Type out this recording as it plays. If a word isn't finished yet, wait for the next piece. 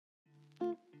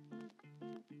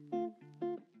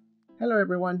Hello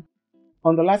everyone!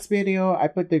 On the last video, I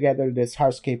put together this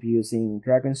hardscape using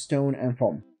dragonstone and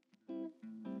foam.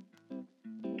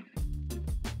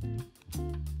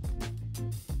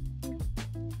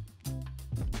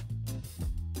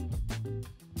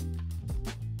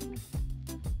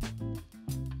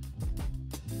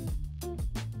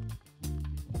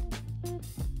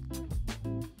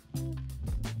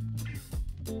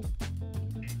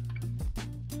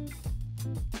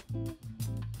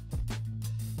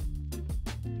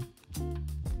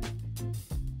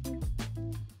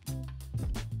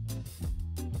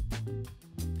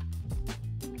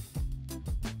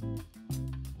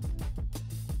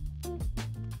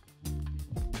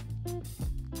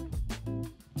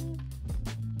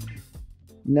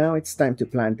 Now it's time to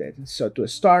plant it, so to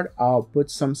start I'll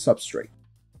put some substrate.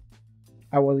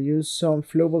 I will use some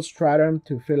flowable stratum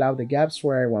to fill out the gaps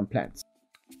where I want plants.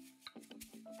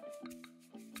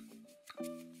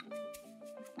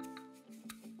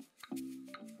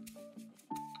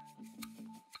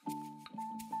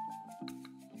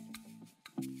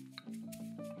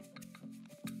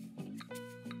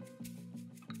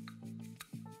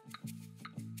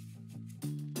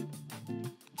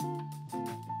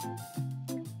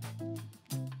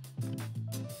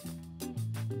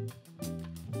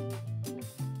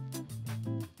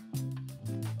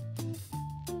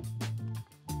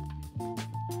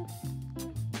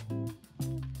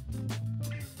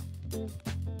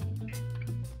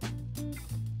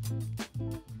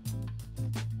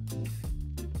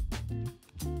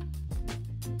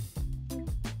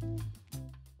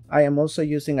 I am also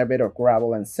using a bit of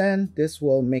gravel and sand. This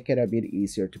will make it a bit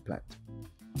easier to plant.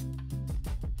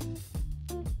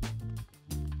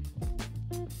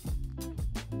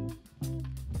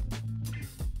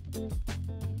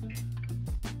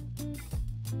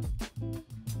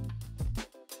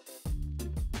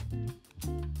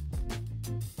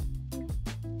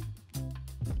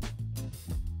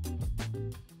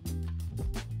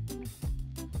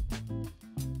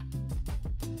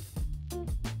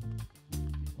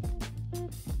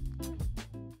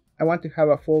 I want to have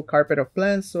a full carpet of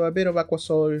plants, so a bit of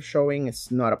aquasoil showing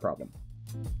is not a problem.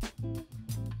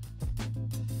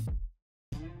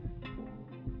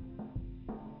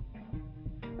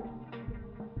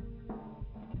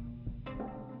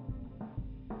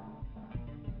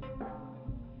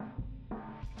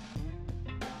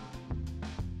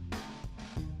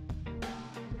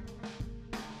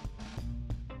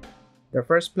 The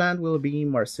first plant will be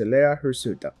Marsilea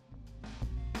hirsuta.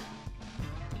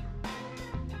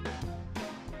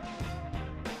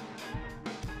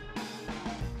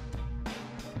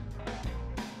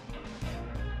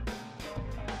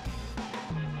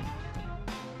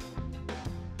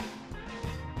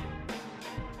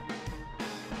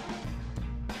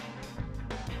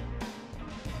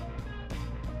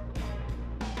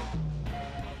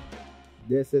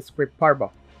 This is Parva.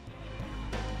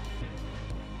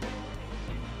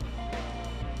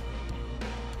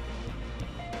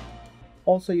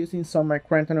 Also using some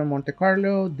Micranthon Monte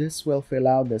Carlo, this will fill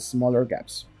out the smaller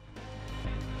gaps.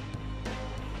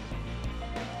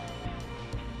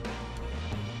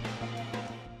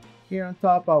 Here on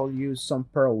top I will use some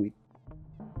pearlweed.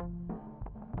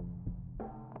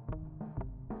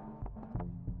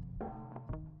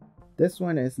 This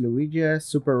one is Luigia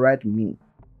Super Red Mini.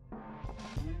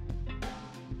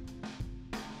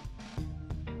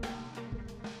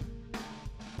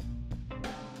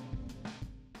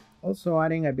 Also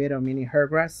adding a bit of mini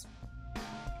hairgrass.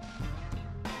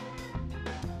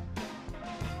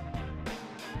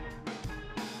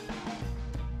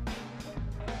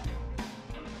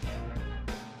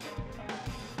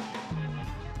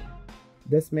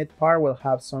 This mid part will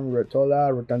have some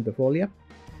Rhotola rotundifolia.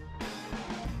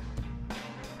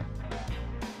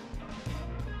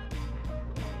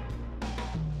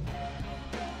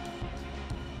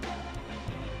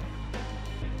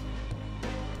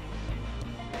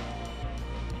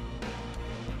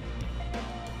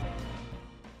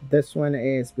 This one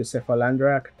is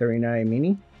Bucephalandra Catarina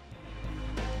Mini.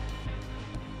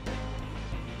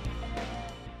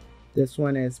 This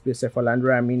one is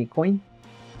Bucephalandra Mini Coin.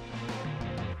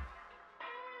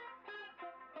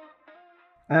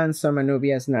 And some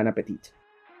Anubias Nana Petite.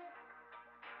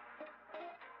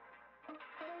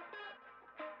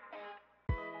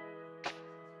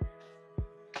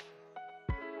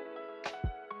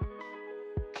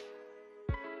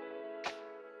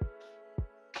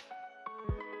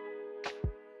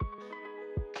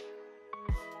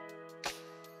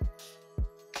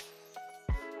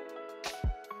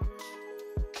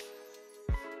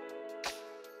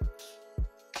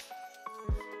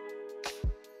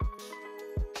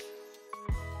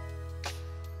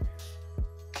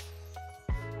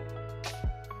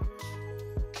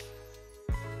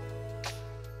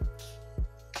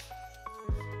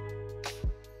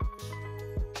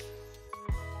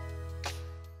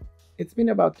 It's been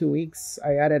about 2 weeks.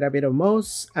 I added a bit of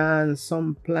moss and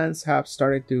some plants have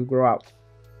started to grow out.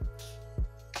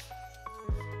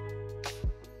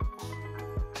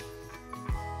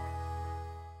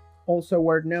 Also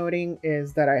worth noting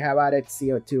is that I have added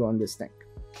CO2 on this tank.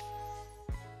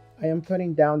 I am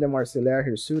cutting down the Marsilea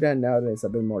hirsuta now that it's a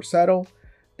bit more settled.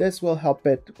 This will help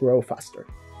it grow faster.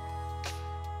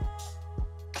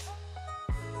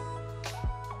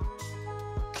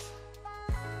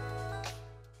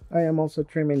 I am also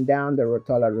trimming down the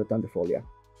Rotala rotundifolia.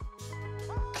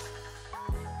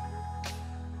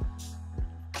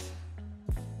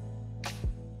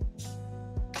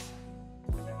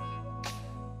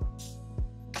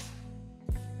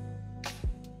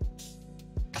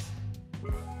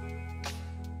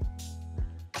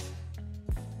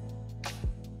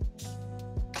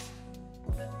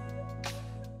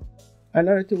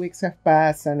 Another 2 weeks have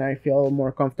passed and I feel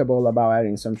more comfortable about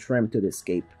adding some shrimp to the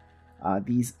scape.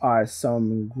 These are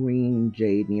some green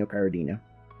jade neocaridina.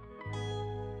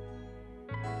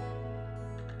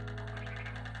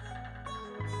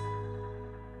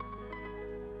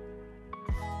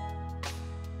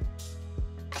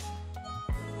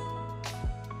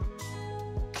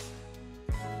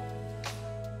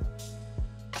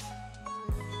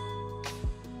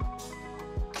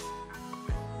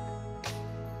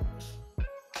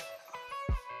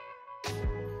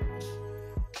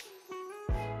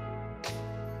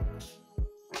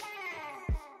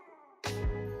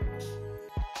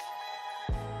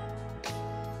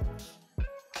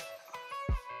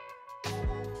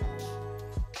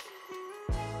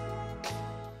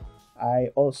 I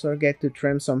also get to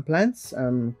trim some plants.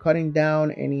 I'm cutting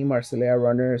down any Marsilea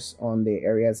runners on the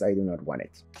areas I do not want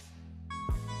it.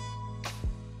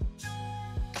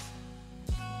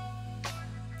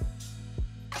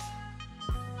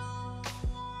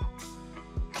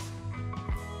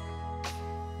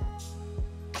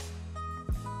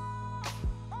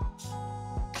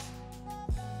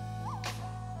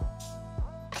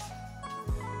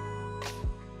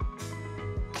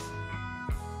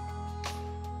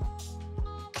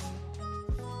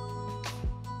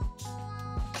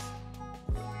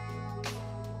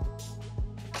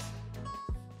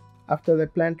 After the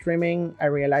plant trimming, I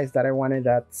realized that I wanted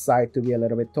that side to be a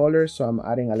little bit taller, so I'm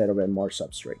adding a little bit more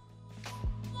substrate.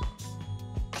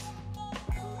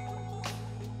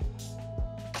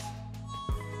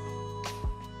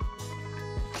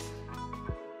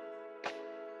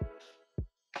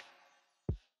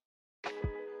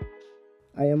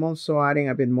 I am also adding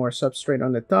a bit more substrate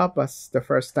on the top, as the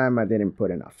first time I didn't put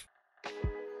enough.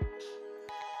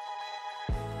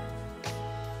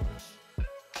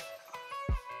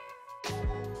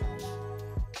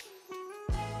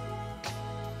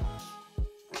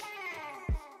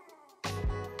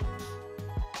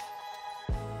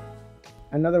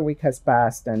 Another week has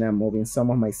passed and I'm moving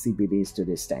some of my CBDs to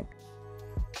this tank.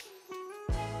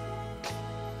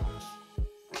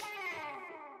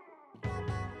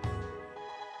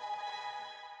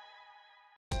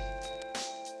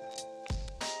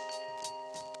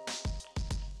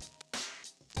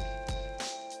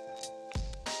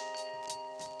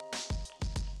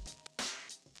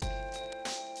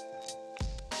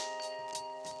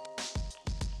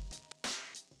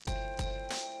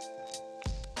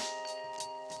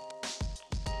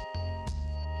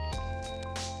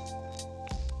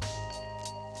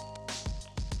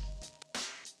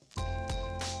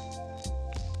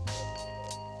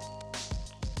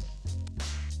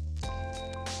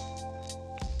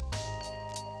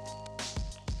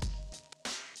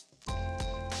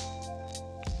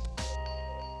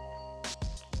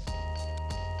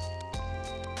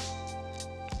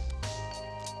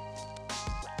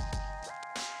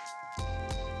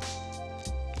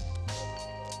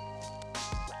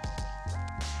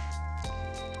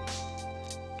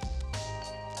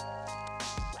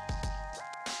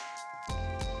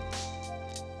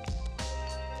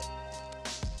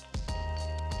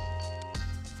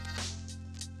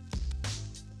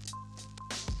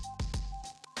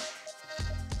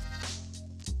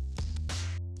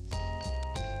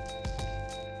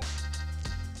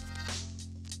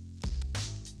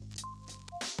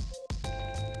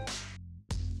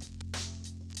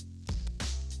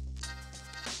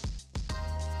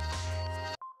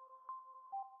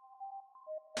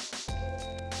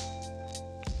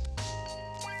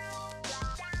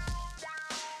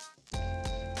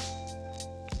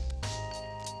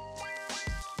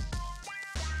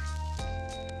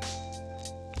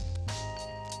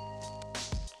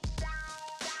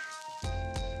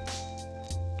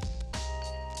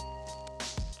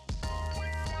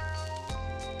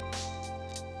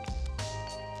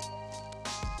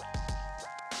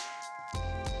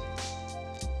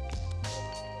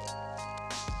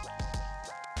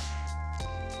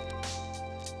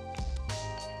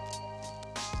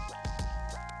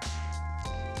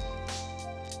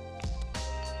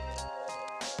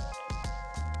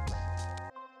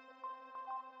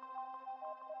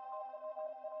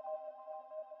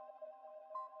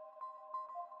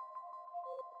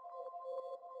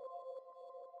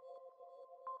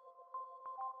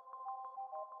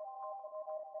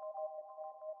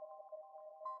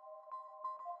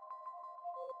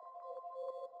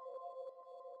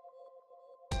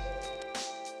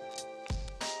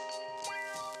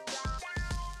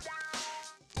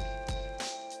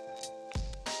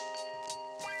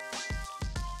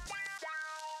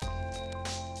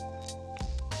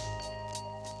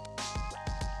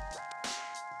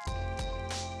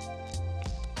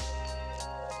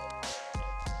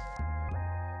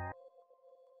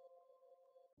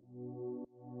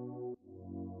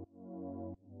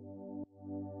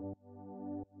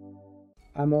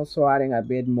 I'm also adding a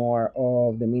bit more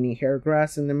of the mini hair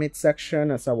grass in the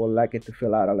midsection, as I would like it to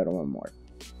fill out a little bit more.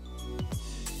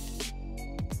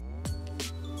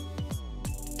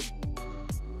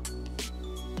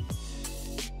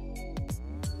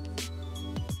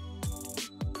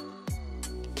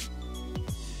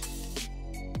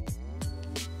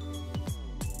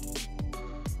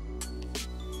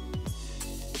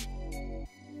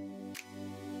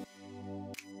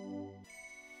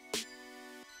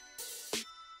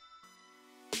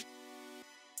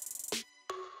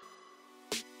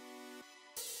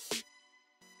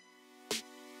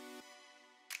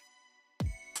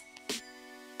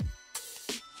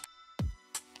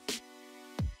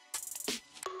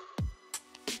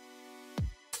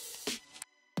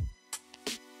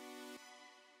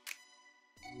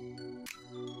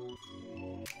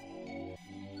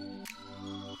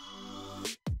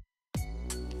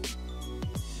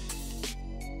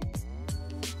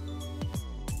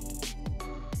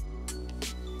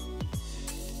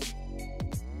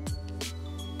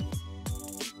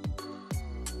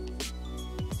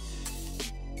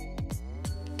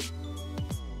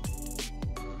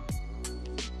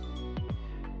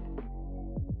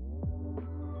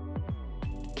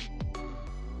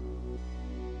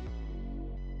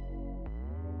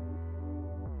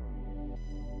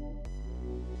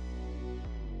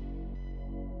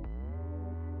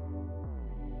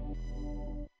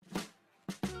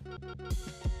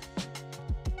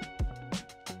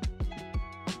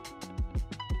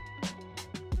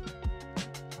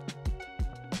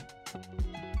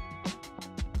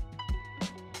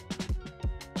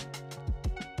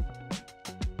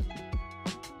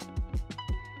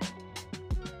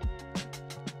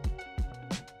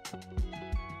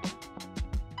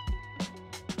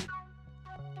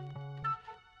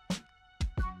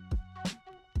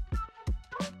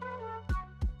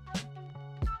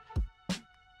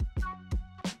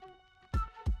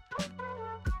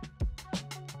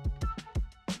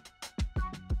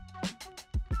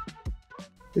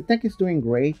 The tank is doing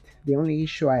great. The only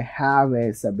issue I have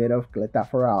is a bit of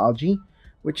Cletaphora algae,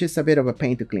 which is a bit of a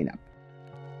pain to clean up.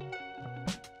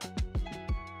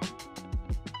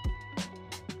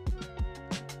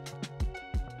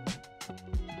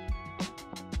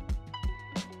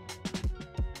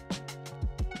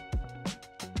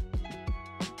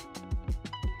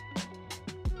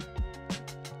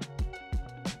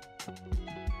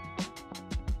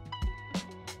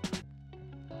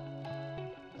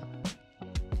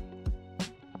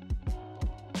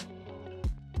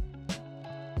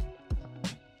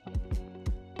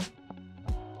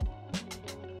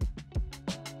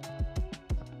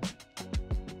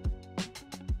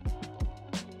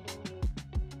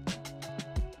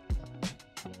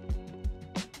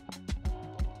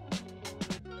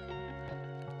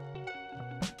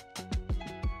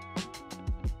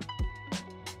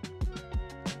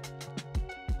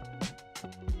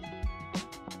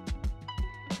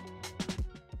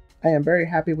 I am very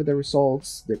happy with the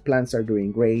results. The plants are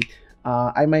doing great.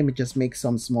 I might just make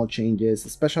some small changes,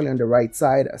 especially on the right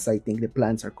side, as I think the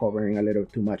plants are covering a little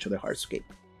too much of the hardscape.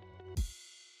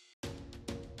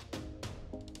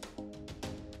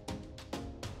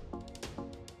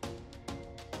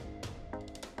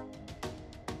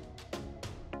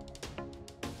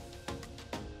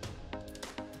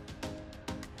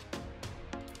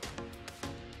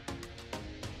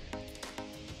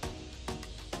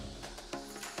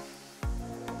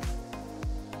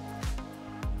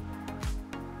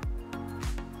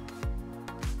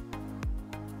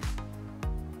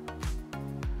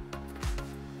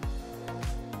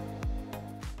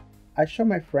 I showed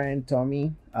my friend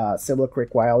Tommy, Silver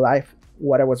Creek Wildlife,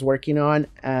 what I was working on,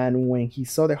 and when he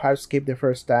saw the hardscape the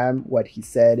first time, what he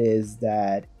said is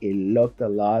that it looked a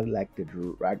lot like the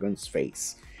dragon's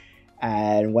face.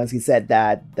 And once he said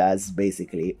that, that's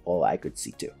basically all I could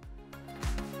see too.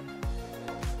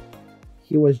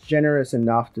 He was generous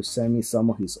enough to send me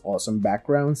some of his awesome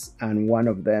backgrounds, and one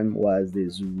of them was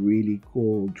this really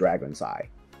cool dragon's eye.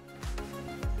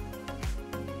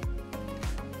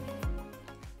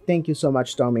 Thank you so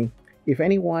much, Tommy. If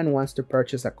anyone wants to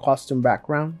purchase a custom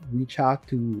background, reach out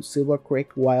to Silver Creek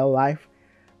Wildlife.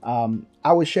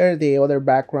 I will share the other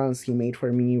backgrounds he made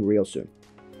for me real soon.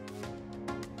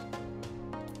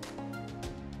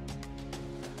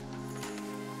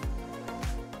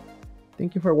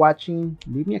 Thank you for watching.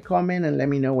 Leave me a comment and let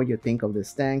me know what you think of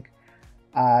this tank.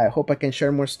 I hope I can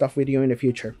share more stuff with you in the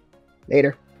future.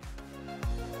 Later.